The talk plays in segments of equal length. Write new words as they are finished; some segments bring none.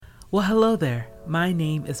Well, hello there. My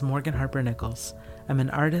name is Morgan Harper Nichols. I'm an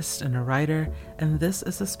artist and a writer, and this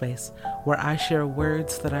is a space where I share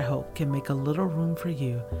words that I hope can make a little room for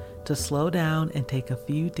you to slow down and take a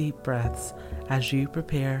few deep breaths as you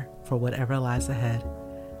prepare for whatever lies ahead.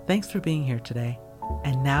 Thanks for being here today.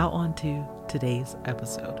 And now on to today's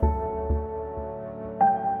episode.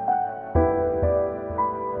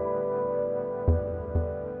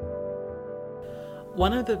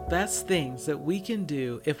 One of the best things that we can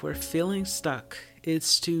do if we're feeling stuck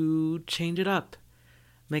is to change it up,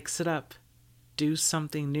 mix it up, do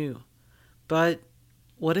something new. But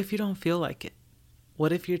what if you don't feel like it?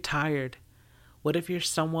 What if you're tired? What if you're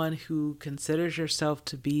someone who considers yourself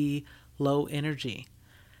to be low energy?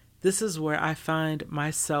 This is where I find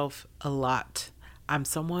myself a lot. I'm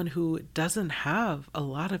someone who doesn't have a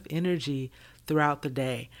lot of energy throughout the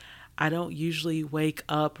day. I don't usually wake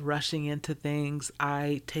up rushing into things.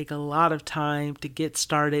 I take a lot of time to get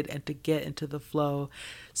started and to get into the flow.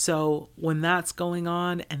 So when that's going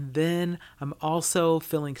on and then I'm also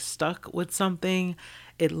feeling stuck with something,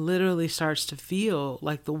 it literally starts to feel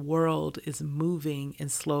like the world is moving in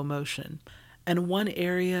slow motion. And one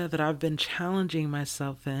area that I've been challenging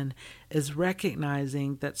myself in is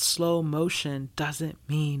recognizing that slow motion doesn't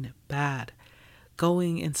mean bad.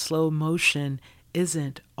 Going in slow motion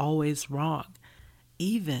isn't always wrong,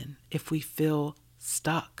 even if we feel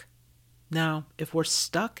stuck. Now, if we're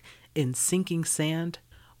stuck in sinking sand,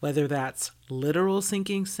 whether that's literal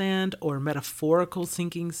sinking sand or metaphorical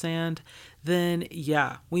sinking sand, then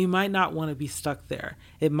yeah, we might not want to be stuck there.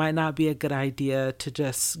 It might not be a good idea to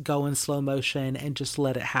just go in slow motion and just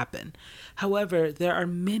let it happen. However, there are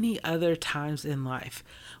many other times in life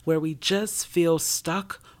where we just feel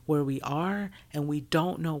stuck where we are and we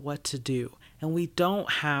don't know what to do. And we don't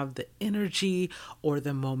have the energy or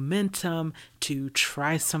the momentum to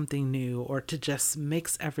try something new or to just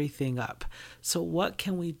mix everything up. So what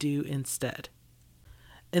can we do instead?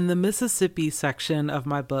 In the Mississippi section of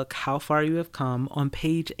my book, How Far You Have Come, on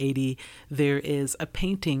page 80, there is a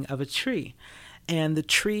painting of a tree. And the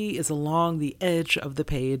tree is along the edge of the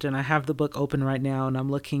page, and I have the book open right now and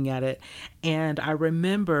I'm looking at it. And I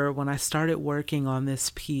remember when I started working on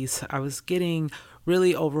this piece, I was getting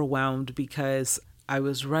really overwhelmed because I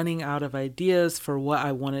was running out of ideas for what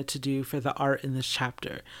I wanted to do for the art in this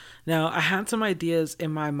chapter. Now, I had some ideas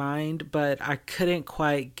in my mind, but I couldn't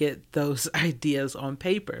quite get those ideas on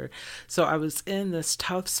paper. So I was in this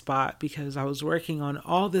tough spot because I was working on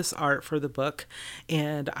all this art for the book,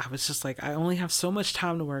 and I was just like, I only have so much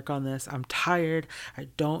time to work on this. I'm tired. I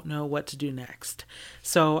don't know what to do next.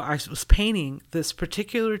 So I was painting this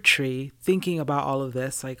particular tree, thinking about all of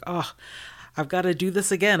this, like, oh, I've got to do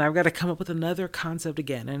this again. I've got to come up with another concept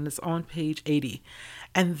again. And it's on page 80.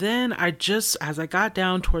 And then as I got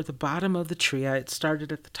down toward the bottom of the tree, I had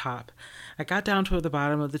started at the top. I got down toward the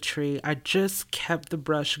bottom of the tree. I just kept the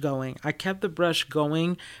brush going. I kept the brush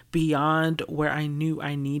going beyond where I knew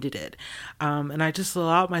I needed it. And I just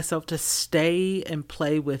allowed myself to stay and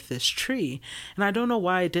play with this tree. And I don't know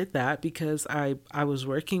why I did that because I was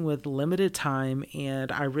working with limited time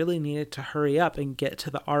and I really needed to hurry up and get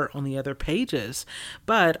to the art on the other pages.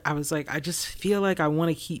 But I was like, I just feel like I want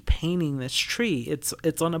to keep painting this tree.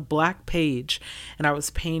 It's on a black page and I was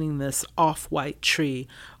painting this off-white tree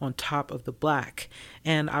on top of the black.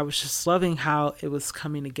 And I was just loving how it was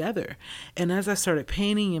coming together. And as I started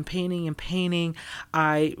painting and painting and painting,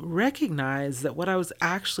 I recognized that what I was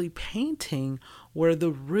actually painting were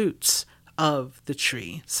the roots of the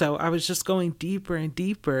tree. So I was just going deeper and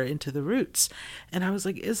deeper into the roots. And I was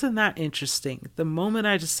like, isn't that interesting? The moment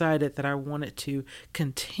I decided that I wanted to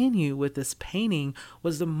continue with this painting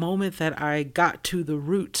was the moment that I got to the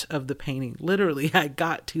root of the painting. Literally, I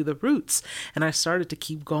got to the roots and I started to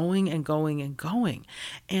keep going and going and going.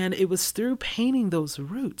 And it was through painting those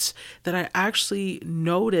roots that I actually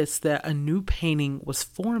noticed that a new painting was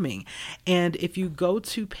forming. And if you go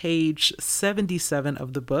to page 77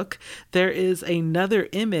 of the book, there is another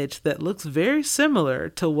image that looks very similar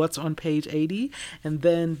to what's on page 80. And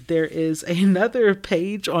then there is another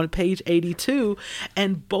page on page 82.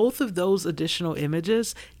 And both of those additional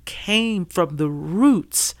images came from the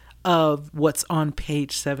roots of what's on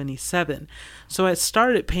page 77. So I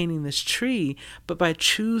started painting this tree, but by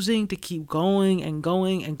choosing to keep going and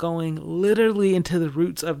going and going literally into the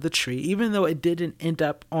roots of the tree, even though it didn't end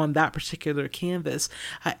up on that particular canvas,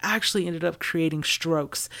 I actually ended up creating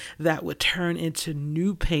strokes that would turn into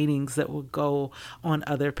new paintings that would go on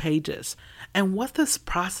other pages. And what this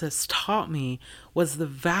process taught me was the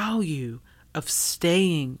value of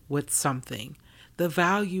staying with something. the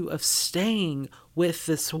value of staying with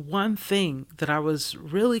this one thing that I was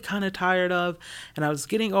really kind of tired of and I was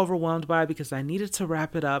getting overwhelmed by because I needed to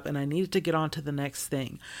wrap it up and I needed to get on to the next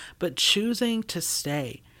thing. But choosing to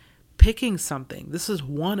stay, picking something. This is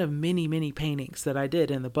one of many, many paintings that I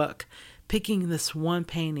did in the book. Picking this one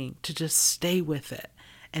painting to just stay with it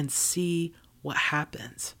and see what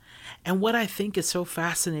happens. And what I think is so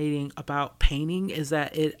fascinating about painting is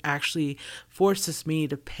that it actually forces me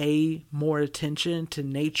to pay more attention to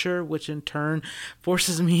nature, which in turn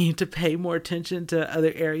forces me to pay more attention to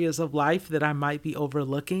other areas of life that I might be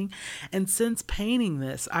overlooking. And since painting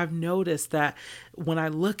this, I've noticed that when I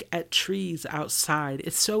look at trees outside,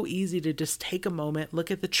 it's so easy to just take a moment,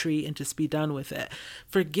 look at the tree, and just be done with it,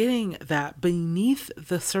 forgetting that beneath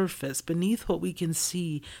the surface, beneath what we can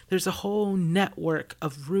see, there's a whole network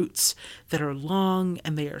of roots that are long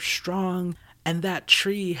and they are strong, and that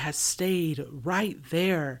tree has stayed right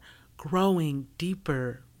there, growing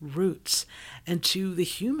deeper roots. And to the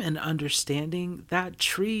human understanding, that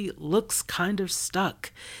tree looks kind of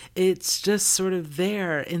stuck. It's just sort of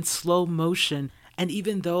there in slow motion. And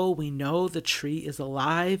even though we know the tree is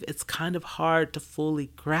alive, it's kind of hard to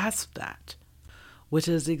fully grasp that, which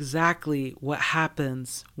is exactly what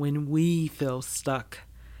happens when we feel stuck.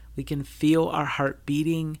 We can feel our heart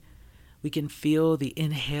beating. We can feel the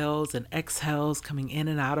inhales and exhales coming in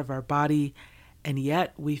and out of our body, and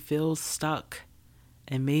yet we feel stuck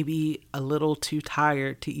and maybe a little too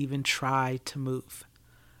tired to even try to move.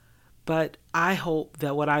 But I hope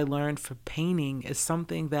that what I learned from painting is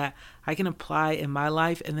something that I can apply in my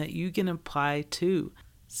life and that you can apply too.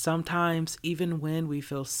 Sometimes, even when we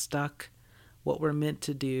feel stuck, what we're meant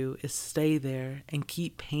to do is stay there and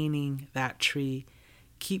keep painting that tree,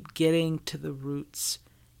 keep getting to the roots,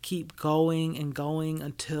 keep going and going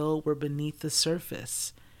until we're beneath the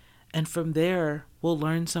surface. And from there, we'll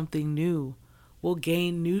learn something new. We'll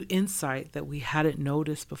gain new insight that we hadn't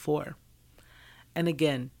noticed before. And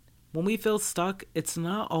again, when we feel stuck, it's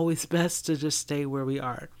not always best to just stay where we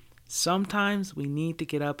are. Sometimes we need to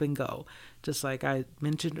get up and go, just like I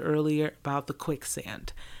mentioned earlier about the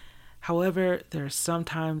quicksand. However, there are some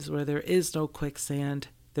times where there is no quicksand,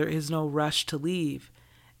 there is no rush to leave,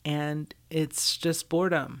 and it's just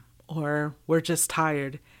boredom, or we're just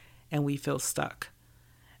tired and we feel stuck.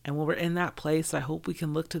 And when we're in that place, I hope we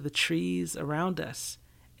can look to the trees around us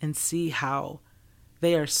and see how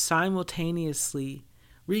they are simultaneously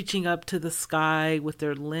reaching up to the sky with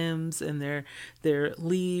their limbs and their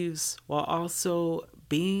leaves, while also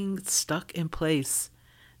being stuck in place,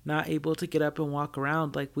 not able to get up and walk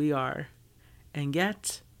around like we are. And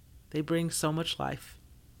yet, they bring so much life.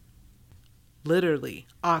 Literally,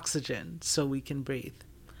 oxygen so we can breathe.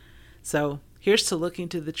 So, here's to looking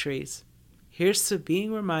to the trees. Here's to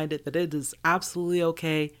being reminded that it is absolutely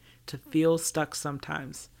okay to feel stuck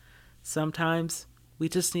sometimes. Sometimes, we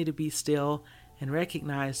just need to be still and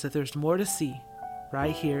recognize that there's more to see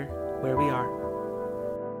right here where we are.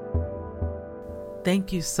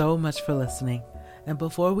 Thank you so much for listening. And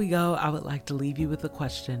before we go, I would like to leave you with a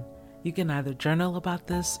question. You can either journal about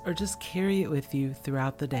this or just carry it with you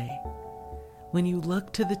throughout the day. When you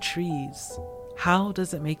look to the trees, how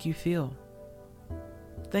does it make you feel?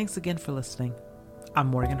 Thanks again for listening. I'm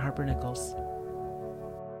Morgan Harper Nichols.